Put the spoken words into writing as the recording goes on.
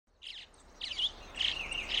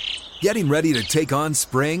Getting ready to take on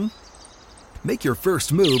spring? Make your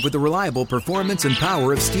first move with the reliable performance and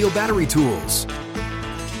power of Steel battery tools.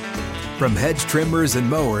 From hedge trimmers and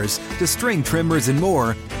mowers to string trimmers and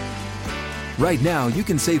more, right now you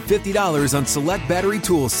can save $50 on select battery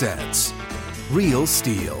tool sets. Real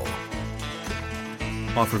Steel.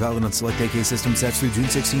 Offer valid on select AK system sets through June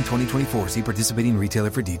 16, 2024. See participating retailer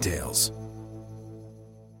for details.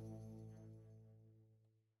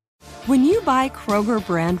 When you buy Kroger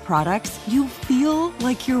brand products, you feel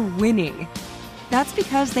like you're winning. That's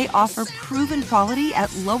because they offer proven quality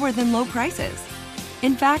at lower than low prices.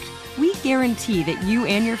 In fact, we guarantee that you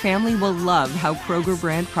and your family will love how Kroger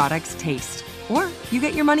brand products taste, or you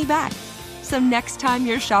get your money back. So next time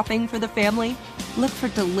you're shopping for the family, look for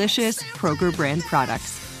delicious Kroger brand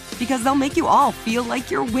products, because they'll make you all feel like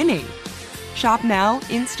you're winning. Shop now,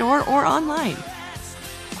 in-store, or online.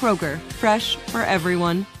 Kroger, fresh for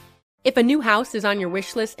everyone. If a new house is on your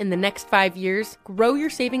wish list in the next 5 years, grow your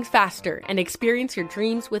savings faster and experience your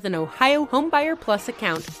dreams with an Ohio Homebuyer Plus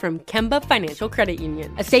account from Kemba Financial Credit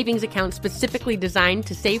Union. A savings account specifically designed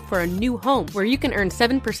to save for a new home, where you can earn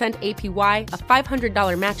 7% APY, a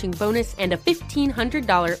 $500 matching bonus, and a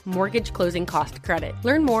 $1,500 mortgage closing cost credit.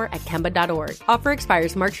 Learn more at Kemba.org. Offer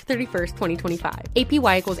expires March 31st, 2025.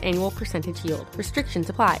 APY equals annual percentage yield. Restrictions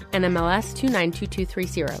apply. NMLS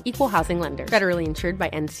 292230. Equal housing lender. Federally insured by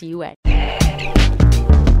NCUA.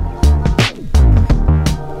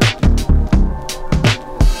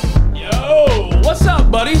 What's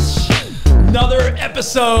up, buddies? Another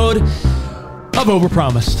episode of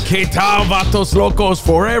Overpromised. ¿Qué tal, Vatos Locos?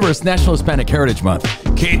 Forever. It's National Hispanic Heritage Month.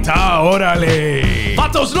 ¿Qué tal? Órale.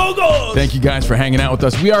 Vatos Locos! Thank you guys for hanging out with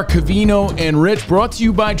us. We are Covino and Rich, brought to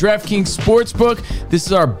you by DraftKings Sportsbook. This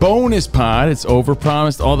is our bonus pod. It's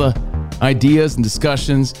Overpromised. All the ideas and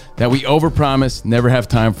discussions that we overpromise, never have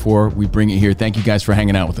time for, we bring it here. Thank you guys for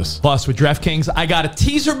hanging out with us. Plus, with DraftKings, I got a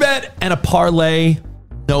teaser bet and a parlay.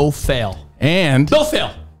 No fail. And no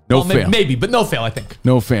fail. No fail. Maybe, but no fail, I think.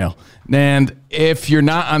 No fail. And if you're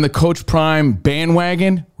not on the Coach Prime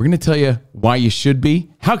bandwagon, we're going to tell you why you should be.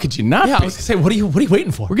 How could you not be? I was going to say, what are you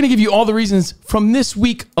waiting for? We're going to give you all the reasons from this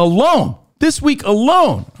week alone. This week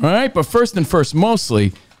alone. All right? But first and first,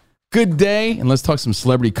 mostly, good day, and let's talk some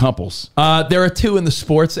celebrity couples. There are two in the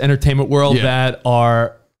sports entertainment world that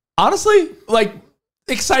are, honestly, like,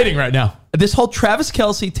 exciting right now. This whole Travis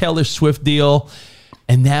Kelce, Taylor Swift deal,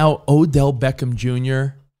 and now Odell Beckham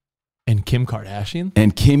Jr. and Kim Kardashian.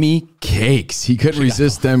 And Kimmy Cakes. He couldn't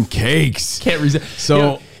resist them cakes. Can't resist. So you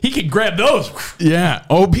know, he could grab those. Yeah.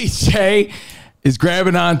 OBJ is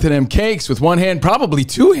grabbing onto them cakes with one hand, probably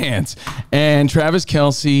two hands. And Travis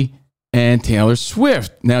Kelce and Taylor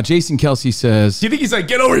Swift. Now, Jason Kelce says... Do you think he's like,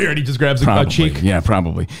 get over here, and he just grabs a cheek? Yeah,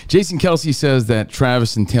 probably. Jason Kelce says that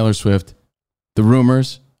Travis and Taylor Swift, the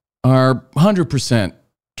rumors, are 100%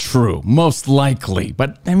 true, most likely.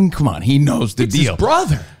 But, I mean, come on, he knows the deal. His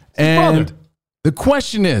brother. And the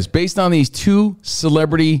question is, based on these two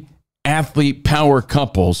celebrity athlete power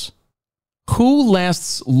couples, who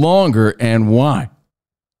lasts longer and why?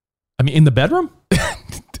 I mean, in the bedroom?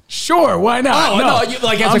 Sure, why not? Oh, no, you,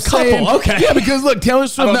 like as a couple. Saying, okay. Yeah, because look, Taylor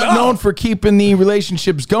Swift not known for keeping the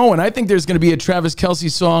relationships going. I think there's going to be a Travis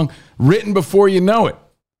Kelce song written before you know it.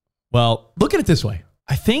 Well, look at it this way.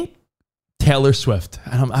 I think Taylor Swift,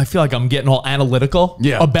 and I feel like I'm getting all analytical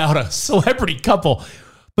about a celebrity couple,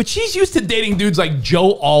 but she's used to dating dudes like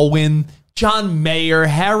Joe Alwyn, John Mayer,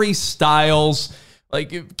 Harry Styles,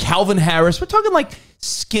 like Calvin Harris. We're talking like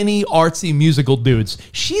skinny, artsy, musical dudes.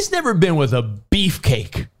 She's never been with a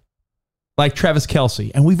beefcake like Travis Kelce.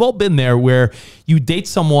 And we've all been there where you date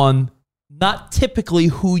someone not typically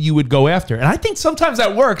who you would go after. And I think sometimes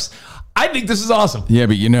that works. I think this is awesome. Yeah,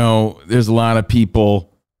 but you know, there's a lot of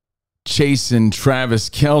people chasing Travis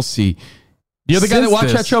Kelce. You're the guy that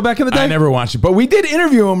watched that show back in the day? I never watched it, but we did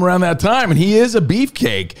interview him around that time, and he is a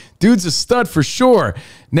beefcake. Dude's a stud for sure.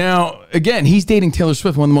 Now, again, he's dating Taylor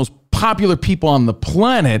Swift, one of the most popular people on the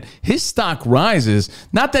planet. His stock rises.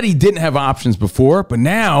 Not that he didn't have options before, but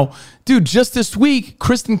now, dude, just this week,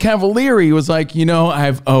 Kristen Cavallari was like, you know,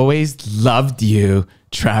 I've always loved you,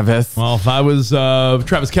 Travis. Well, if I was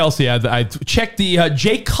Travis Kelce, I'd check the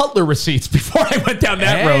Jay Cutler receipts before I went down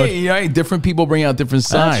that road. Yeah, different people bring out different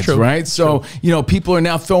sides, true. right? So, you know, people are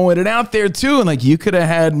now throwing it out there too. And like, you could have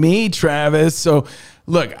had me, Travis. So,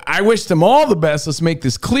 look, I wish them all the best. Let's make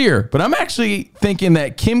this clear. But I'm actually thinking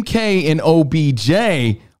that Kim K and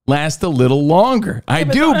OBJ last a little longer. I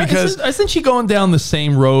do, because isn't she going down the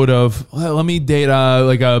same road of, well, let me date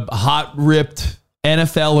like a hot, ripped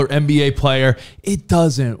NFL or NBA player? It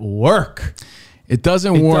doesn't work. It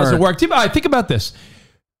doesn't work. I think about this.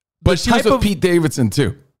 But she was with Pete Davidson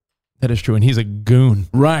too. That is true. And he's a goon.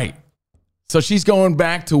 Right. So she's going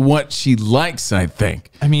back to what she likes, I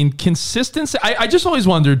think. I mean, consistency. I just always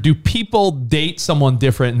wonder, do people date someone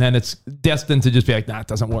different and then it's destined to just be like, nah, it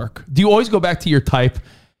doesn't work? Do you always go back to your type?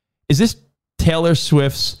 Is this Taylor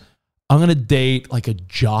Swift's, I'm going to date like a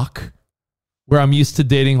jock, where I'm used to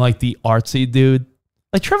dating like the artsy dude?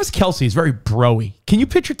 Like Travis Kelce is very bro-y. Can you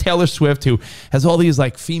picture Taylor Swift, who has all these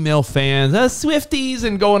like female fans, Swifties,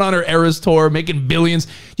 and going on her Eras tour, making billions?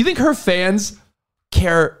 Do you think her fans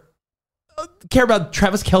care about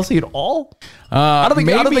Travis Kelce at all? I don't think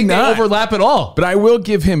they overlap at all. But I will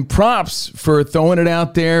give him props for throwing it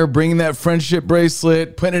out there, bringing that friendship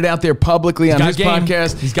bracelet, putting it out there publicly on his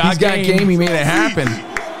podcast. He's got game. He made it happen.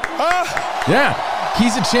 Yeah.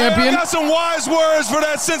 He's a champion. I got some wise words for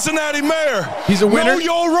that Cincinnati mayor. He's a winner. Know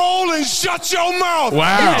your role and shut your mouth.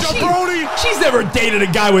 Wow. She's never dated a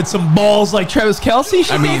guy with some balls like Travis Kelce.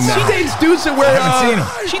 She dates dudes that wear.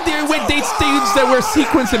 She dates dudes that wear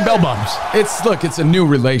sequins and bell bottoms. It's a new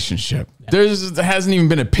relationship. There hasn't even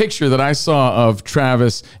been a picture that I saw of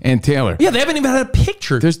Travis and Taylor. Yeah, they haven't even had a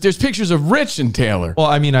picture. There's pictures of Rich and Taylor. Well,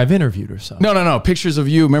 I mean, I've interviewed her, so. No. Pictures of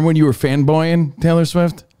you. Remember when you were fanboying Taylor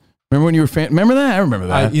Swift? Remember when you were remember that? I remember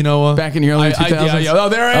that. Back in the early 2000s. Oh,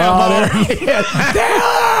 there I am. Oh, there he is.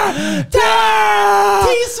 Taylor!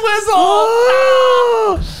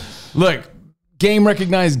 T-Swizzle! Look, game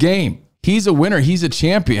recognized game. He's a winner. He's a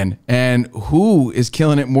champion. And who is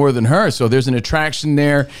killing it more than her? So there's an attraction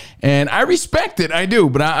there. And I respect it. I do.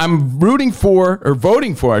 But I'm voting for, I'm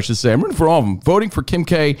rooting for all of them. Voting for Kim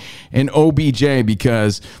K and OBJ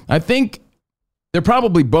because I think they're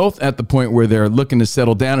probably both at the point where they're looking to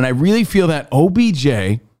settle down. And I really feel that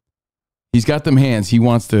OBJ, he's got them hands. He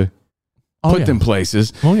wants to put them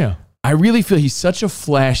places. Oh, yeah. I really feel he's such a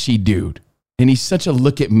flashy dude. And he's such a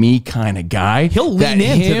look at me kind of guy. He'll lean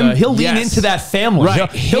into that family.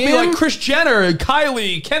 Right. He'll be like Kris Jenner,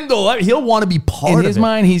 Kylie, Kendall. He'll want to be part of it. In his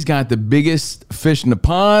mind, he's got the biggest fish in the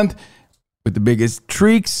pond with the biggest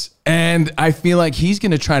treeks. And I feel like he's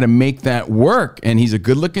going to try to make that work. And he's a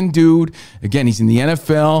good-looking dude. Again, he's in the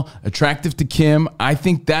NFL, attractive to Kim. I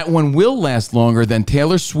think that one will last longer than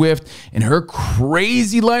Taylor Swift and her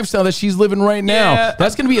crazy lifestyle that she's living right now. Yeah.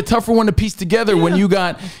 That's going to be a tougher one to piece together when you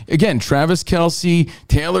got, again, Travis Kelce,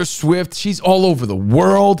 Taylor Swift. She's all over the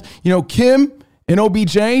world. You know, Kim and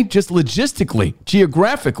OBJ, just logistically,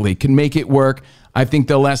 geographically, can make it work. I think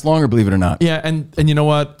they'll last longer, believe it or not. Yeah, and you know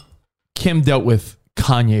what? Kim dealt with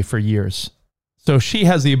Kanye for years. So she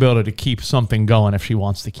has the ability to keep something going if she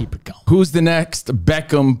wants to keep it going. Who's the next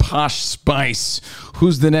Beckham Posh Spice?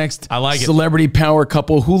 Who's the next celebrity power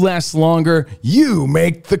couple? Who lasts longer? You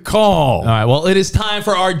make the call. All right, well, it is time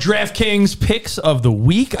for our DraftKings picks of the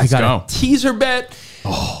week. I got a teaser bet.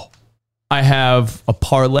 I have a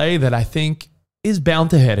parlay that I think is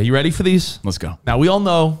bound to hit. Are you ready for these? Let's go. Now, we all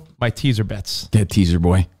know my teaser bets. Get teaser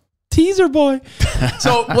boy. Teaser boy.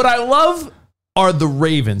 So what I love are the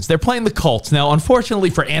Ravens. They're playing the Colts. Now, unfortunately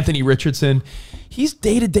for Anthony Richardson, he's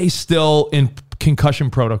day-to-day still in concussion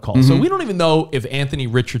protocol. Mm-hmm. So we don't even know if Anthony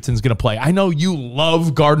Richardson's going to play. I know you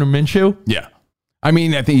love Gardner Minshew. Yeah. I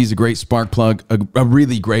mean, I think he's a great spark plug, a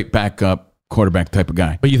really great backup quarterback type of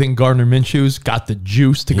guy. But you think Gardner Minshew's got the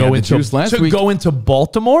juice to go into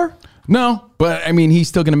Baltimore? No, but I mean, he's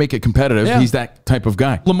still going to make it competitive. Yeah. He's that type of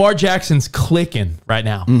guy. Lamar Jackson's clicking right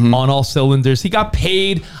now on all cylinders. He got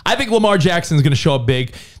paid. I think Lamar Jackson's going to show up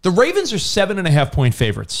big. The Ravens are 7.5-point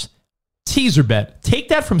favorites. Teaser bet. Take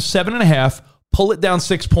that from 7.5, pull it down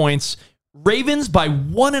 6 points. Ravens by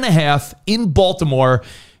 1.5 in Baltimore,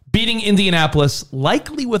 beating Indianapolis,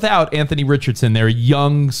 likely without Anthony Richardson, their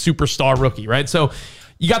young superstar rookie, right? So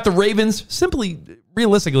you got the Ravens simply,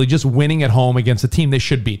 realistically, just winning at home against a team they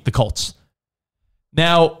should beat, the Colts.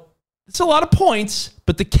 Now, it's a lot of points,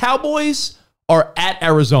 but the Cowboys are at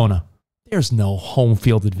Arizona. There's no home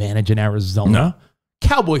field advantage in Arizona. No.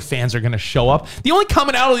 Cowboy fans are going to show up. The only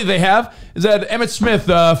commonality they have is that Emmitt Smith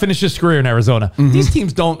finished his career in Arizona. Mm-hmm. These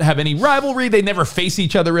teams don't have any rivalry. They never face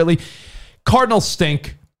each other, really. Cardinals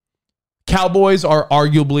stink. Cowboys are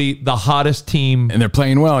arguably the hottest team. And they're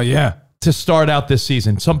playing well, yeah. To start out this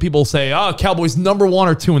season. Some people say, Cowboys number 1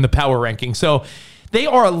 or 2 in the power ranking. So they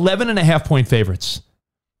are 11.5-point favorites.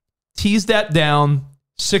 Tease that down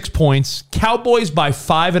 6 points. Cowboys by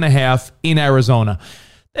 5.5 in Arizona.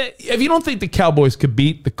 If you don't think the Cowboys could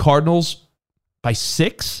beat the Cardinals by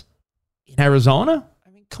 6 in Arizona,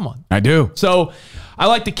 I mean, come on. I do. So I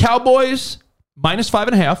like the Cowboys minus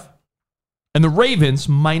 5.5 and the Ravens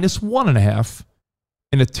minus 1.5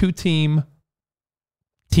 in a 2-team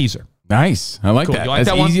teaser. Nice. I like that. You like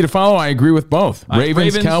That's that one? easy to follow. I agree with both. Right,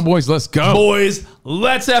 Ravens, Cowboys, let's go. Boys,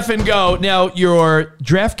 let's effing go. Now, your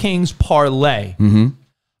DraftKings parlay. Mm-hmm.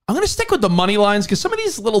 I'm going to stick with the money lines because some of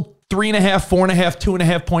these little 3.5, 4.5,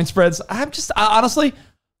 2.5 point spreads, honestly,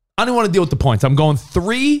 I don't want to deal with the points. I'm going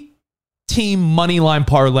 3-team money line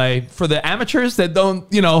parlay for the amateurs that don't,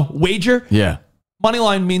 wager. Yeah. Money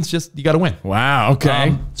line means just you got to win. Wow.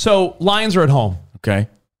 Okay. So Lions are at home. Okay.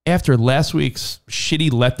 After last week's shitty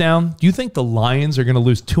letdown, do you think the Lions are going to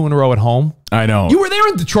lose 2 in a row at home? I know. You were there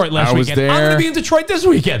in Detroit last weekend. There. I'm going to be in Detroit this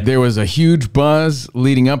weekend. There was a huge buzz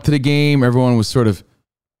leading up to the game. Everyone was sort of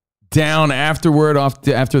down afterward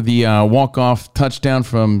after the walk-off touchdown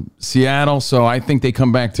from Seattle. So I think they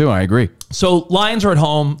come back too. I agree. So Lions are at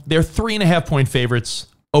home. They're 3.5 point favorites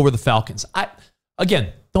over the Falcons.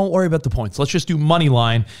 Again, don't worry about the points. Let's just do money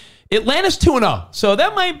line. Atlanta's 2-0, so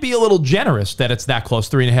that might be a little generous that it's that close,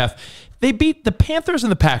 3.5. They beat the Panthers and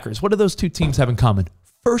the Packers. What do those two teams have in common?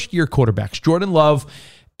 First-year quarterbacks, Jordan Love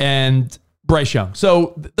and Bryce Young.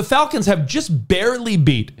 So the Falcons have just barely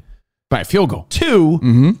beat by a field goal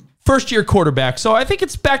 2 first-year quarterbacks. So I think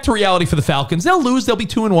it's back to reality for the Falcons. They'll lose. They'll be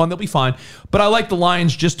 2-1. They'll be fine. But I like the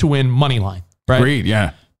Lions just to win money line. Right? Agreed,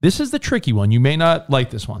 yeah. This is the tricky one. You may not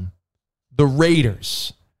like this one. The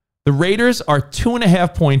Raiders. The Raiders are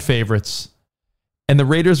 2.5 point favorites, and the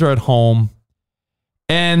Raiders are at home.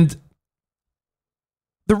 And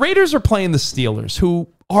the Raiders are playing the Steelers, who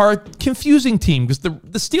are a confusing team because the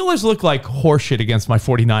Steelers look like horseshit against my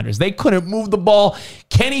 49ers. They couldn't move the ball.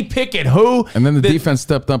 Kenny Pickett, who? And then the defense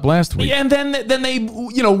stepped up last week. Yeah, and then they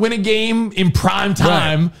win a game in prime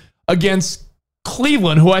time against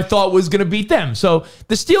Cleveland, who I thought was going to beat them. So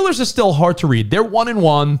the Steelers are still hard to read. They're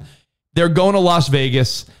 1-1. They're going to Las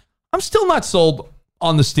Vegas. I'm still not sold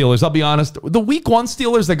on the Steelers. I'll be honest. The Week 1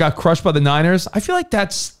 Steelers that got crushed by the Niners, I feel like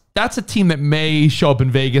that's a team that may show up in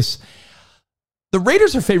Vegas. The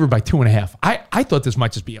Raiders are favored by 2.5. I thought this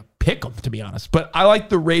might just be a pick 'em, to be honest, but I like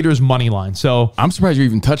the Raiders money line. So I'm surprised you're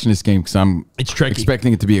even touching this game because it's tricky.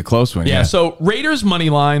 Expecting it to be a close one. Yeah. So Raiders money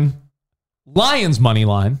line, Lions money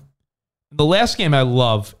line. The last game I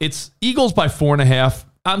love, it's Eagles by 4.5.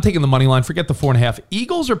 I'm taking the money line. Forget the 4.5.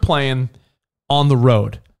 Eagles are playing on the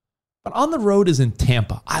road. But on the road is in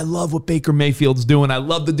Tampa. I love what Baker Mayfield's doing. I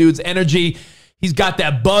love the dude's energy. He's got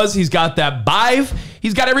that buzz. He's got that vibe.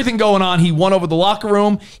 He's got everything going on. He won over the locker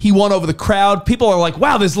room. He won over the crowd. People are like,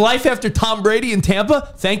 wow, there's life after Tom Brady in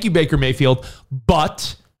Tampa. Thank you, Baker Mayfield.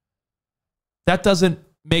 But that doesn't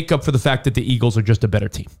make up for the fact that the Eagles are just a better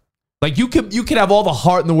team. Like you could have all the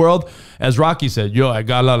heart in the world. As Rocky said, I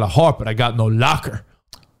got a lot of heart, but I got no locker.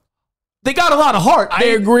 They got a lot of heart. I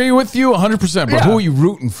agree with you 100%. But who are you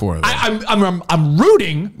rooting for? I'm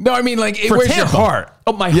rooting. No, I mean, like, where's your heart?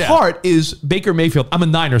 Oh, my heart is Baker Mayfield. I'm a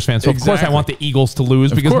Niners fan, so of course I want the Eagles to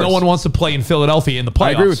lose because no one wants to play in Philadelphia in the playoffs.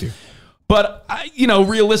 I agree with you. But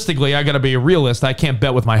realistically, I got to be a realist. I can't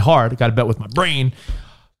bet with my heart. I got to bet with my brain.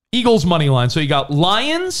 Eagles money line. So you got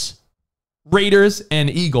Lions, Raiders, and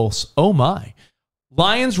Eagles. Oh my!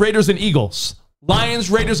 Lions, Raiders, and Eagles.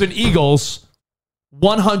 Lions, Raiders, and Eagles.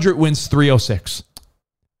 100 wins 306.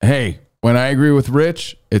 Hey, when I agree with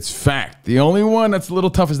Rich, it's fact. The only one that's a little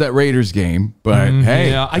tough is that Raiders game. But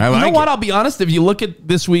hey, yeah, you know what? I'll be honest. If you look at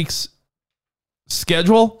this week's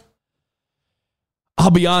schedule,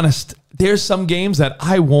 I'll be honest. There's some games that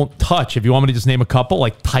I won't touch. If you want me to just name a couple,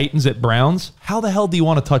 like Titans at Browns, how the hell do you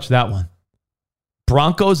want to touch that one?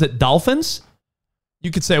 Broncos at Dolphins?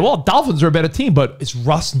 You could say, well, Dolphins are a better team, but is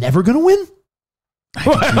Russ never going to win?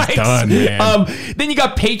 I think he's done, man. Then you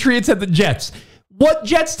got Patriots at the Jets. What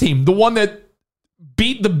Jets team? The one that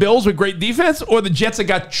beat the Bills with great defense, or the Jets that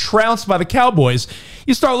got trounced by the Cowboys?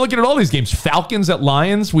 You start looking at all these games. Falcons at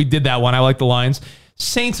Lions. We did that one. I like the Lions.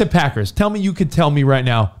 Saints at Packers. Tell me you could tell me right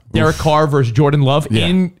now. Derek Carr versus Jordan Love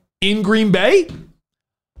in Green Bay?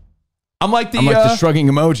 I'm like the shrugging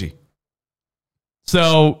emoji.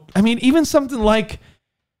 So, I mean, even something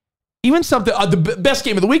the best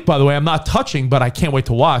game of the week, by the way, I'm not touching, but I can't wait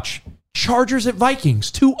to watch. Chargers at Vikings,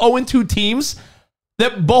 2 0-2 teams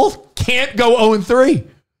that both can't go 0-3.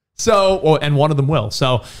 So, and one of them will.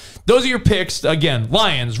 So, those are your picks. Again,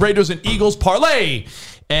 Lions, Raiders, and Eagles parlay,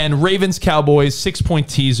 and Ravens, Cowboys 6-point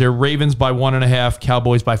teaser. Ravens by 1.5,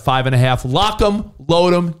 Cowboys by 5.5. Lock them,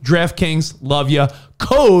 load them. DraftKings, love ya.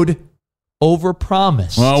 Code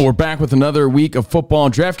Overpromised. Well, we're back with another week of football.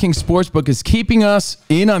 DraftKings Sportsbook is keeping us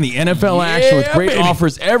in on the NFL action with great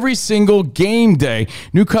offers every single game day.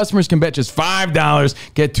 New customers can bet just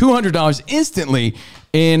 $5, get $200 instantly,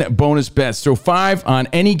 in bonus bets. Throw 5 on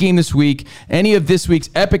any game this week. Any of this week's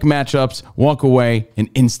epic matchups, walk away an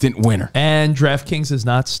instant winner. And DraftKings is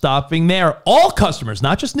not stopping there. All customers,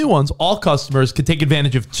 not just new ones, all customers can take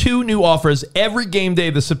advantage of 2 new offers every game day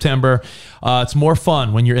this September. It's more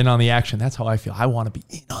fun when you're in on the action. That's how I feel. I want to be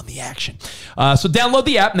in on the action. So download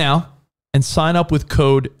the app now and sign up with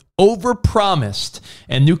code Overpromised.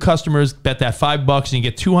 And new customers bet that $5 and you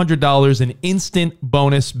get $200 in instant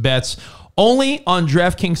bonus bets. Only on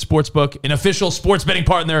DraftKings Sportsbook, an official sports betting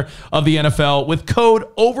partner of the NFL. With code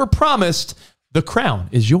Overpromised, the crown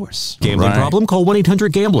is yours. Gambling problem? Call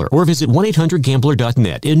 1-800-GAMBLER or visit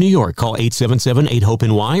 1-800-GAMBLER.net. In New York, call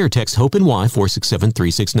 877-8-HOPE-NY or text HOPE-NY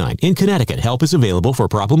 467-369. In Connecticut, help is available for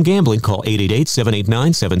problem gambling. Call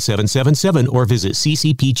 888-789-7777 or visit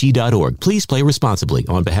ccpg.org. Please play responsibly.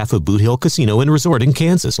 On behalf of Boot Hill Casino and Resort in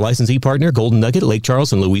Kansas, licensee partner Golden Nugget, Lake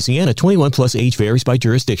Charles, and Louisiana. 21 plus age varies by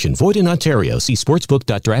jurisdiction. Void in Ontario. See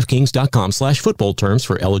sportsbook.draftkings.com/football terms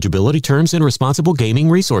for eligibility terms and responsible gaming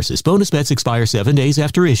resources. Bonus bets expire 7 days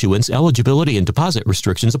after issuance. Eligibility and deposit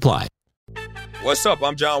restrictions apply. What's up?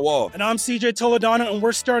 I'm John Wall. And I'm CJ Toledano, and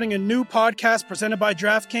we're starting a new podcast presented by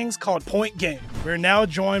DraftKings called Point Game. We're now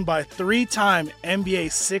joined by 3-time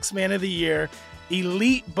NBA Sixth Man of the Year,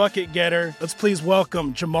 elite bucket getter. Let's please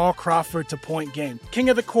welcome Jamal Crawford to Point Game.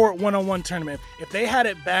 King of the Court one-on-one tournament. If they had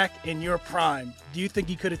it back in your prime, do you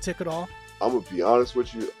think you could have took it all? I'm going to be honest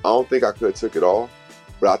with you. I don't think I could have took it all,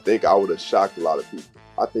 but I think I would have shocked a lot of people.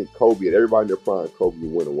 I think Kobe and everybody in their prime, Kobe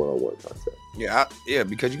would win a one-on-one contest. Yeah,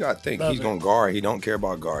 because you got to think, he's going to guard. He don't care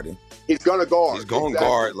about guarding. He's going to guard. He's going to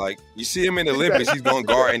guard. Like, you see him in the Olympics, he's going to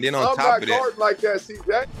guard. And then on top of that. I'm not like that,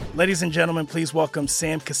 CJ. Ladies and gentlemen, please welcome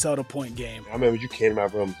Sam Cassell to Point Game. I remember you came to my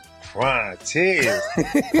room crying, tears,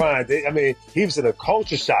 crying. I mean, he was in a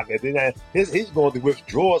culture shock. And then he's going through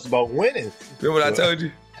withdrawals about winning. Remember what I told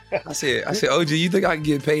you? I said, OG, you think I can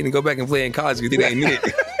get paid and go back and play in college because it ain't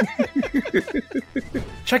it?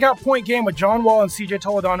 Check out Point Game with John Wall and CJ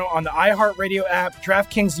Toledano on the iHeartRadio app,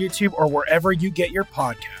 DraftKings YouTube, or wherever you get your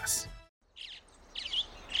podcasts.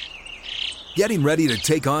 Getting ready to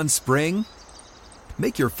take on spring?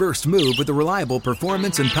 Make your first move with the reliable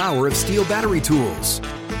performance and power of Steel battery tools.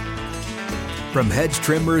 From hedge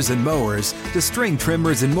trimmers and mowers to string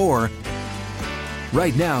trimmers and more,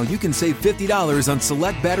 right now you can save $50 on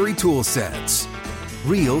select battery tool sets.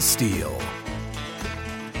 Real Steel.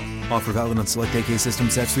 Offer valid on select AK system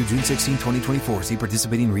sets through June 16, 2024. See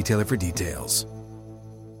participating retailer for details.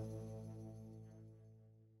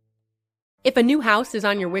 If a new house is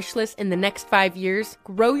on your wish list in the next 5 years,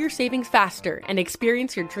 grow your savings faster and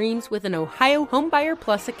experience your dreams with an Ohio Homebuyer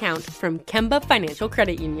Plus account from Kemba Financial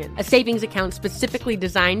Credit Union. A savings account specifically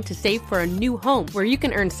designed to save for a new home where you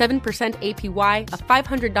can earn 7% APY, a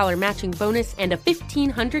 $500 matching bonus, and a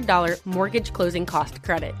 $1,500 mortgage closing cost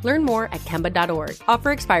credit. Learn more at Kemba.org.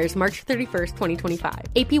 Offer expires March 31st, 2025.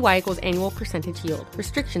 APY equals annual percentage yield.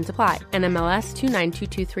 Restrictions apply. NMLS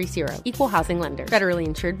 292230. Equal housing lender. Federally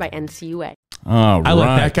insured by NCUA. I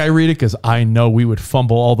let that guy read it because I know we would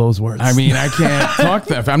fumble all those words. I mean, I can't talk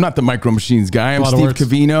that. I'm not the Micro Machines guy. I'm Steve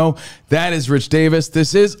Covino. That is Rich Davis.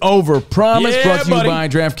 This is Overpromised, brought to you by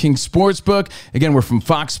DraftKings Sportsbook. Again, we're from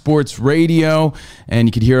Fox Sports Radio, and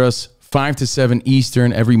you can hear us 5 to 7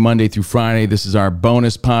 Eastern every Monday through Friday. This is our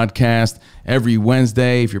bonus podcast every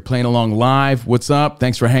Wednesday. If you're playing along live, what's up?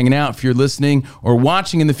 Thanks for hanging out. If you're listening or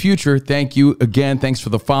watching in the future, thank you again. Thanks for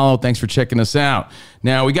the follow. Thanks for checking us out.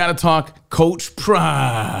 Now, we got to talk Coach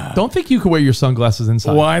Prime. Don't think you can wear your sunglasses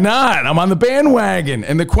inside. Why not? I'm on the bandwagon.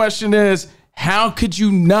 And the question is, how could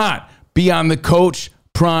you not be on the Coach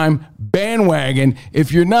Prime bandwagon?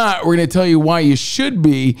 If you're not, we're going to tell you why you should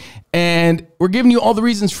be. And we're giving you all the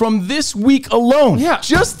reasons from this week alone. Yeah.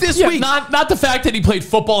 Just this week. Not the fact that he played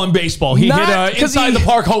football and baseball. He hit inside the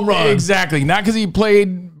park home run. Exactly. Not because he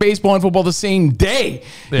played baseball and football the same day.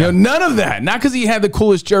 Yeah. You know, none of that. Not because he had the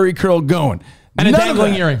coolest Jerry curl going. And a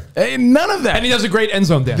dangling earring. None of that. And he does a great end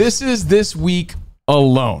zone dance. This is this week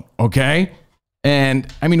alone, okay? And,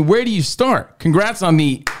 I mean, where do you start? Congrats on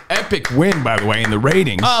the epic win, by the way, in the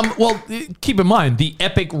ratings. Well, keep in mind, the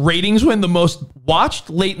epic ratings win, the most watched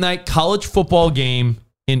late-night college football game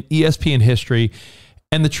in ESPN history.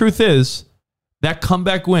 And the truth is, that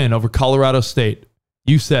comeback win over Colorado State,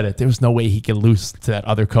 you said it, there was no way he could lose to that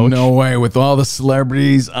other coach. No way. With all the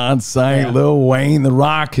celebrities on site, Lil Wayne, The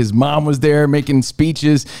Rock, his mom was there making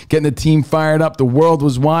speeches, getting the team fired up. The world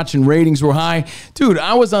was watching. Ratings were high. Dude,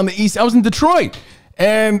 I was on the East. I was in Detroit.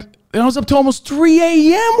 And I was up to almost 3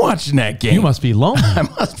 a.m. watching that game. You must be lonely. I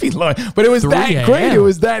must be lonely. But it was that great. It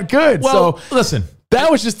was that good. Well, listen, That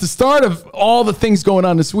was just the start of all the things going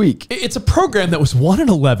on this week. It's a program that was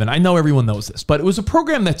 1-11. I know everyone knows this, but it was a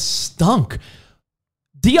program that stunk.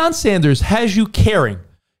 Deion Sanders has you caring.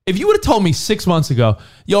 If you would have told me 6 months ago,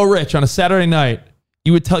 yo, Rich, on a Saturday night,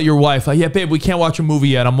 you would tell your wife, yeah, babe, we can't watch a movie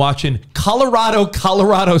yet. I'm watching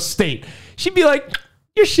Colorado State. She'd be like,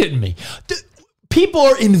 you're shitting me. People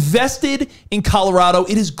are invested in Colorado.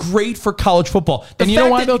 It is great for college football. And you know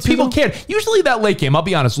why, though, people cared. Usually that late game, I'll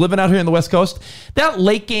be honest, living out here in the West Coast, that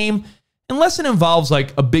late game, unless it involves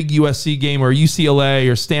like a big USC game or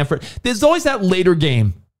UCLA or Stanford, there's always that later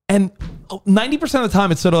game. And 90% of the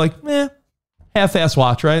time, it's sort of like, half-ass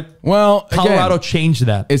watch, right? Well, Colorado changed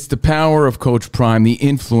that. It's the power of Coach Prime, the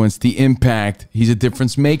influence, the impact. He's a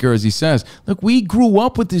difference maker, as he says. Look, we grew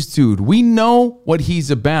up with this dude. We know what he's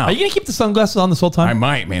about. Are you going to keep the sunglasses on this whole time? I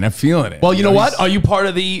might, man. I'm feeling it. Well, you know what? Are you part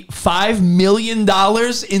of the $5 million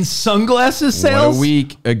in sunglasses sales? What a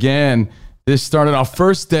week. Again, this started off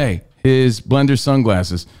first day, his Blender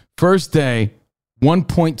sunglasses. First day,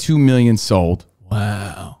 1.2 million sold.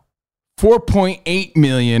 Wow. 4.8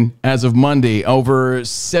 million as of Monday, over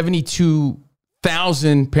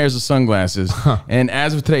 72,000 pairs of sunglasses. And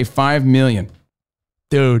as of today, 5 million.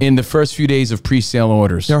 Dude. In the first few days of pre-sale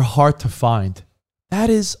orders. They're hard to find.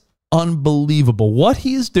 That is unbelievable. What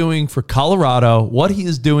he is doing for Colorado, what he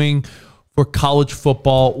is doing for college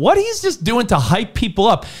football, what he's just doing to hype people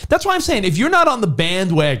up. That's why I'm saying, if you're not on the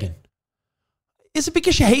bandwagon, is it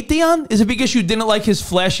because you hate Deion? Is it because you didn't like his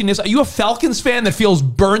flashiness? Are you a Falcons fan that feels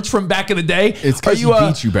burnt from back in the day? It's because he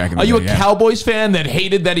beat you back in the day. Are you a Cowboys fan that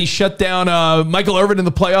hated that he shut down Michael Irvin in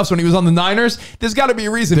the playoffs when he was on the Niners? There's got to be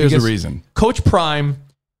a reason. There's a reason. Coach Prime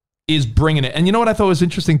is bringing it. And you know what I thought was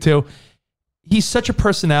interesting too? He's such a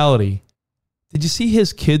personality. Did you see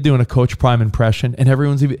his kid doing a Coach Prime impression? And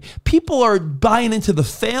people are buying into the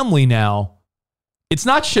family now. It's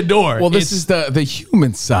not Shador. Well, this is the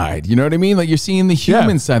human side. You know what I mean? Like, you're seeing the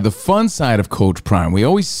human side, the fun side of Coach Prime. We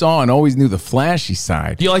always saw and always knew the flashy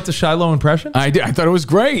side. Do you like the Shiloh impression? I did. I thought it was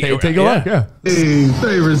great. Hey, take a look. Yeah. Hey,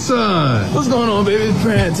 favorite son. What's going on, baby? It's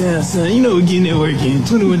prime time, son. You know we're getting it working.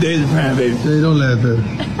 21 days of prime, baby. Hey, don't laugh at it.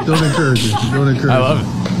 Don't encourage it. Don't encourage it. I love it.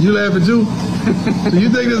 You laughing too? Do you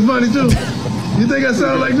think that's funny too? You think I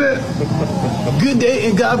sound like that? Good day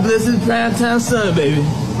and God bless his prime time son, baby.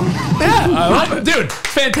 Yeah, I love it. Dude,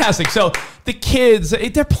 fantastic. So the kids,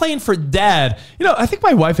 they're playing for dad. You know, I think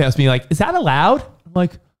my wife asked me, like, is that allowed? I'm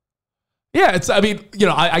like, yeah,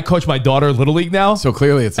 I coach my daughter Little League now. So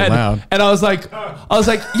clearly it's allowed. And I was like,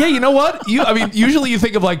 yeah, you know what? Usually you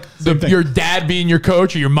think of like your dad being your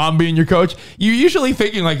coach or your mom being your coach. You're usually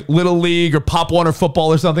thinking like Little League or Pop Warner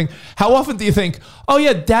football or something. How often do you think, oh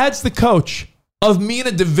yeah, dad's the coach of me in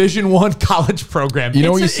a Division I college program? You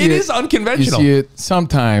know, it is unconventional. You see it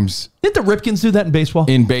sometimes. Didn't the Ripkins do that in baseball?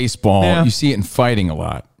 In baseball, yeah. You see it in fighting a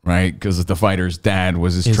lot, right? Because the fighter's dad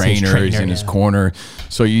was his trainer. He's in his corner.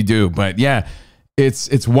 So you do. But yeah,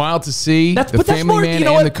 it's wild to see the family man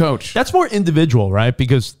and the coach. That's more individual, right?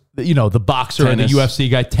 Because, you know, the boxer and the UFC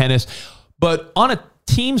guy, tennis. But on a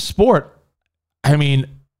team sport, I mean,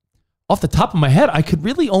 off the top of my head, I could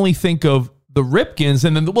really only think of the Ripkins,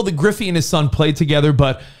 and then, the Griffey and his son played together,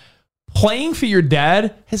 but playing for your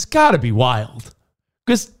dad has got to be wild.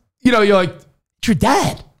 Because, you know, you're like, it's your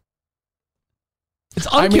dad. It's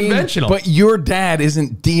unconventional. But your dad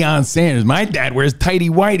isn't Deion Sanders. My dad wears tighty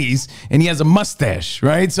whities, and he has a mustache,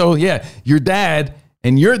 right? So, yeah, your dad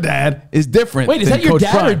and your dad is different. Wait, is that your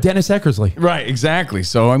dad or Dennis Eckersley? Right, exactly.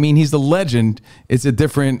 So, I mean, he's the legend. It's a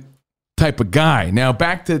different type of guy. Now,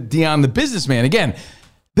 back to Deion the businessman. Again,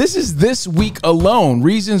 this is this week alone.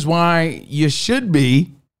 Reasons why you should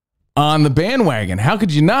be on the bandwagon. How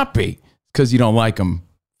could you not be? Because you don't like him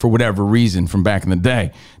for whatever reason from back in the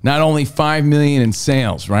day. Not only 5 million in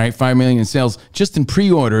sales, right? 5 million in sales just in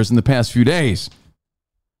pre-orders in the past few days.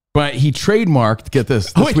 But he trademarked, get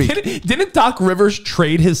this week. Didn't Doc Rivers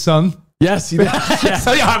trade his son? Yes, he did.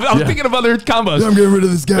 So, yeah, I'm thinking of other combos. I'm getting rid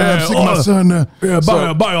of this guy. I'm sick of my son now.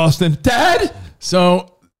 Yeah, bye, Austin. Dad? So,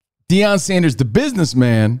 Deion Sanders, the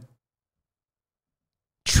businessman,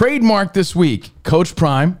 trademarked this week, Coach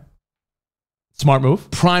Prime. Smart move.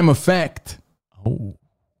 Prime Effect. Oh.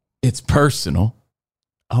 It's personal.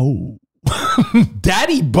 Oh.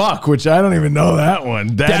 Daddy Buck, which I don't even know that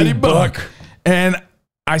one. Daddy Buck. And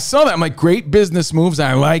I saw that. I'm like, great business moves.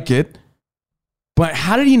 I like it. But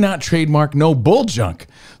how did he not trademark no bull junk?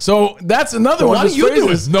 So that's another one. Why do you do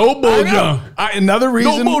is no bull junk? Another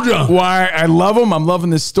reason why I love him. I'm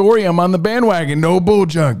loving this story. I'm on the bandwagon. No bull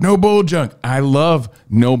junk. No bull junk. I love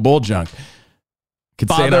no bull junk.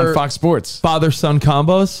 Could say it on Fox Sports. Father-son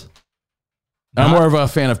combos. I'm more of a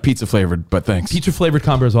fan of pizza flavored, but thanks. Pizza flavored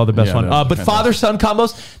combo is all the best one. But father-son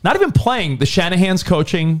combos, not even playing. The Shanahan's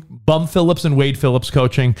coaching, Bum Phillips and Wade Phillips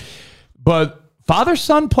coaching. But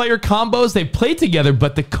father-son player combos, they play together,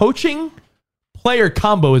 but the coaching player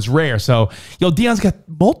combo is rare. So, Deion's got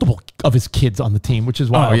multiple of his kids on the team, which is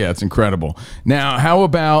wild. Oh, yeah, it's incredible. Now, how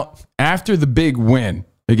about after the big win?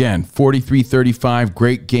 Again, 43-35,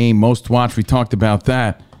 great game, most watched. We talked about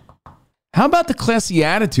that. How about the classy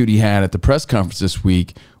attitude he had at the press conference this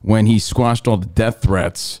week when he squashed all the death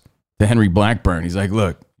threats to Henry Blackburn? He's like,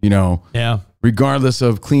 look, regardless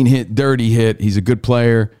of clean hit, dirty hit, he's a good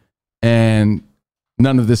player, and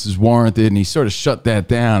none of this is warranted. And he sort of shut that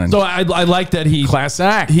down. And so I like that class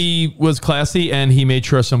act. He was classy, and he made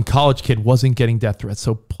sure some college kid wasn't getting death threats.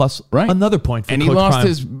 So plus another point for and Coach he lost Prime.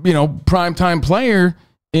 his primetime player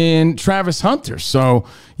in Travis Hunter. So,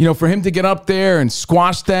 for him to get up there and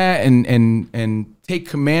squash that and take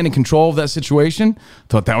command and control of that situation,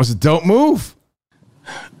 thought that was a dope move.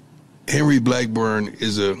 Henry Blackburn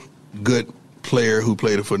is a good player who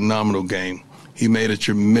played a phenomenal game. He made a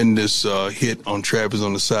tremendous hit on Travis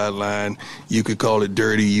on the sideline. You could call it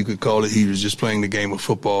dirty. You could call it he was just playing the game of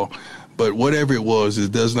football. But whatever it was,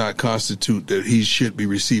 it does not constitute that he should be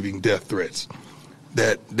receiving death threats.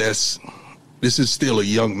 This is still a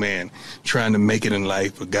young man trying to make it in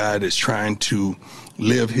life, a guy that's trying to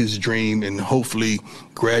live his dream and hopefully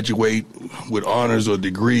graduate with honors or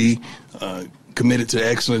degree, committed to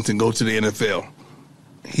excellence and go to the NFL.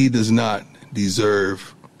 He does not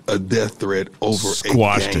deserve a death threat over a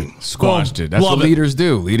game. Squashed it. That's what leaders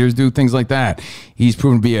do. Leaders do things like that. He's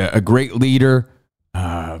proven to be a great leader,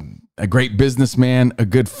 a great businessman, a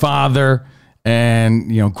good father,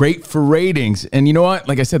 and, great for ratings. And you know what?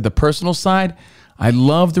 Like I said, the personal side, I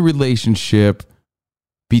love the relationship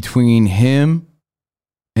between him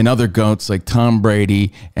and other GOATs like Tom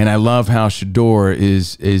Brady. And I love how Shador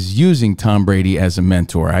is using Tom Brady as a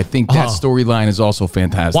mentor. I think that storyline is also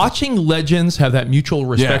fantastic. Watching legends have that mutual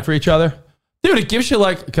respect for each other. Dude, it gives you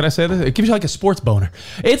can I say this? It gives you like a sports boner.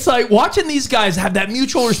 It's like watching these guys have that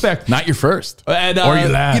mutual respect. Not your first. And, or your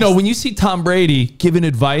last. When you see Tom Brady giving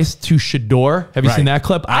advice to Shador, have you seen that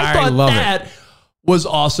clip? I thought that was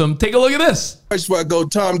awesome. Take a look at this. Before I go,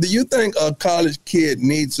 Tom, do you think a college kid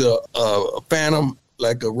needs a Phantom,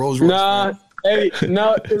 like a Rolls Royce? Nah. Hey,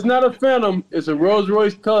 no, it's not a Phantom. It's a Rolls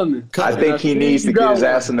Royce Cullinan. I think he needs to get his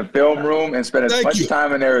ass in the film room and spend as much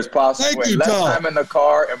time in there as possible. And less time in the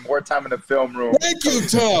car and more time in the film room. Thank you,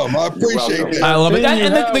 Tom. I appreciate that. I love it.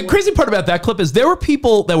 And the crazy part about that clip is there were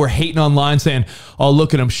people that were hating online saying, oh,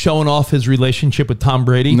 look at him showing off his relationship with Tom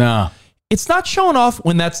Brady. Nah. It's not showing off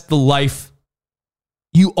when that's the life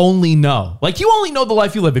you only know. Like, you only know the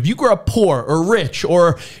life you live. If you grew up poor or rich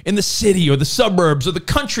or in the city or the suburbs or the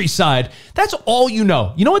countryside, that's all you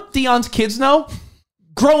know. You know what Deion's kids know?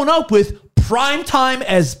 Growing up with prime time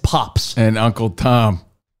as pops. And Uncle Tom.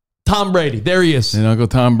 Tom Brady. There he is. And Uncle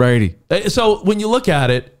Tom Brady. So when you look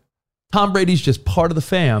at it, Tom Brady's just part of the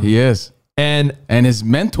fam. He is. And his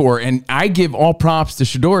mentor. And I give all props to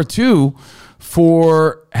Shador, too,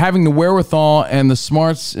 for having the wherewithal and the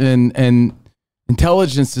smarts and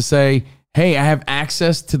intelligence to say, hey, I have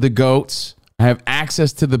access to the GOATs. I have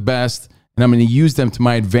access to the best, and I'm going to use them to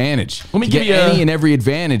my advantage. Let me give you any and every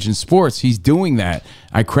advantage in sports. He's doing that.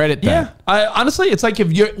 I credit that. Yeah. Honestly, it's like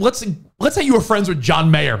if you're, let's say you were friends with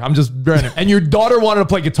John Mayer. I'm just random. And your daughter wanted to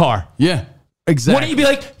play guitar. Yeah, exactly. Wouldn't you be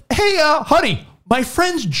like, hey, honey, my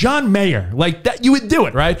friend's John Mayer. Like that, you would do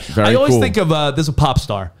it, right? I always think of, there's a pop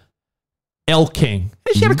star. Elle King.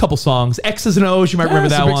 She had a couple songs. X's and O's. You might remember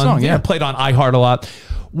that one. Song, yeah. Played on iHeart a lot.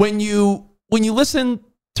 When you listen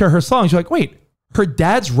to her songs, you're like, wait, her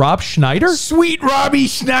dad's Rob Schneider? Sweet Robbie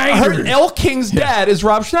Schneider. Her Elle King's dad is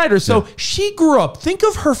Rob Schneider. So she grew up. Think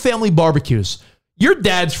of her family barbecues. Your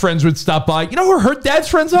dad's friends would stop by. You know who her dad's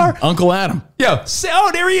friends are? Uncle Adam. Yeah. Oh,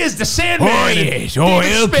 there he is, the Sandman. Oh, yes. Oh,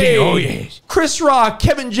 Elle King. Oh, yes. Chris Rock,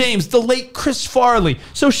 Kevin James, the late Chris Farley.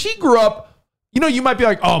 So she grew up. You might be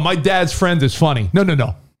like, oh, my dad's friend is funny. No.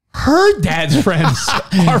 Her dad's friends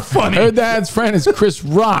are funny. Her dad's friend is Chris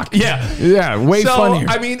Rock. Yeah, way funnier.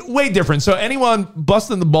 I mean, way different. So anyone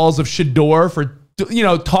busting the balls of Shador for,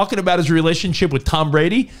 talking about his relationship with Tom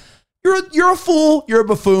Brady, you're a fool. You're a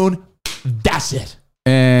buffoon. That's it.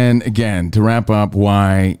 And again, to wrap up,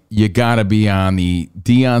 why you got to be on the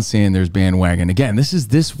Deion Sanders bandwagon. Again, this is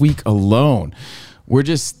this week alone. We're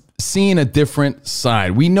just seeing a different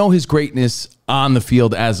side. We know his greatness on the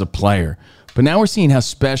field as a player, but now we're seeing how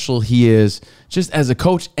special he is just as a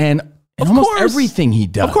coach and in almost everything he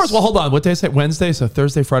does. Of course. Well, hold on. What day is it? Wednesday? So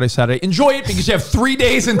Thursday, Friday, Saturday. Enjoy it because you have 3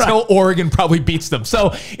 days until Oregon probably beats them.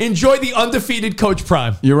 So enjoy the undefeated Coach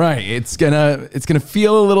Prime. You're right. It's gonna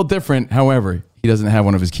feel a little different. However, he doesn't have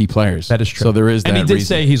one of his key players. That is true. So there is that and he did reason.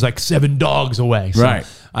 say he's like 7 dogs away. So, right.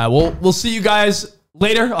 We'll see you guys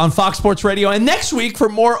later on Fox Sports Radio and next week for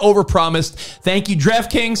more Overpromised. Thank you,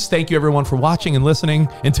 DraftKings. Thank you, everyone, for watching and listening.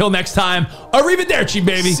 Until next time, arrivederci,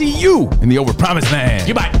 baby. See you in the Overpromised land.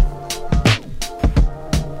 Goodbye.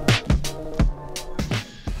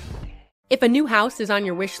 If a new house is on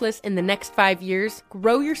your wish list in the next 5 years,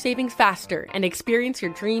 grow your savings faster and experience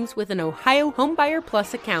your dreams with an Ohio Homebuyer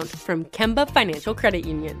Plus account from Kemba Financial Credit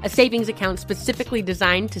Union. A savings account specifically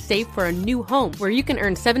designed to save for a new home where you can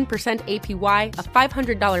earn 7% APY,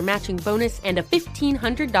 a $500 matching bonus, and a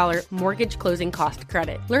 $1,500 mortgage closing cost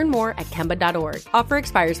credit. Learn more at Kemba.org. Offer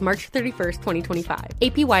expires March 31st, 2025.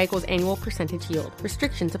 APY equals annual percentage yield.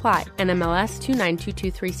 Restrictions apply. NMLS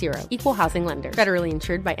 292230. Equal housing lender. Federally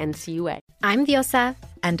insured by NCUA. I'm Diosa.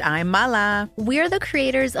 And I'm Mala. We're the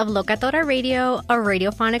creators of Locatora Radio, a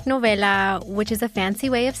radiophonic novela, which is a fancy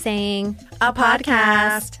way of saying a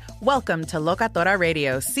podcast. Welcome to Locatora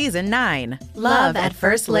Radio Season 9. Love at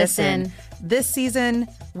First Listen. This season,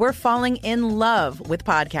 we're falling in love with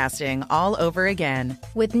podcasting all over again.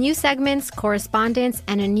 With new segments, correspondence,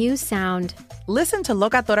 and a new sound. Listen to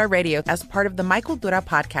Locatora Radio as part of the My Cultura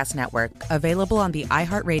Podcast Network, available on the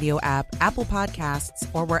iHeartRadio app, Apple Podcasts,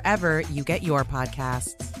 or wherever you get your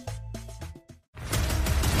podcasts.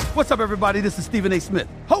 What's up, everybody? This is Stephen A. Smith,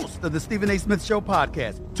 host of the Stephen A. Smith Show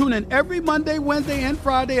podcast. Tune in every Monday, Wednesday, and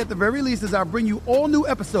Friday at the very least as I bring you all new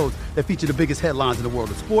episodes that feature the biggest headlines in the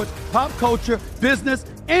world of sports, pop culture, business,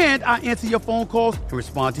 and I answer your phone calls and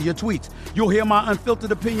respond to your tweets. You'll hear my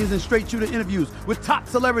unfiltered opinions and straight-shooter interviews with top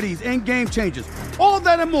celebrities and game changers. All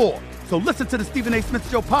that and more. So listen to the Stephen A.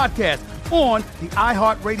 Smith Show podcast on the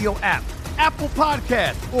iHeartRadio app, Apple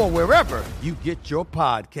Podcasts, or wherever you get your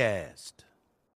podcast.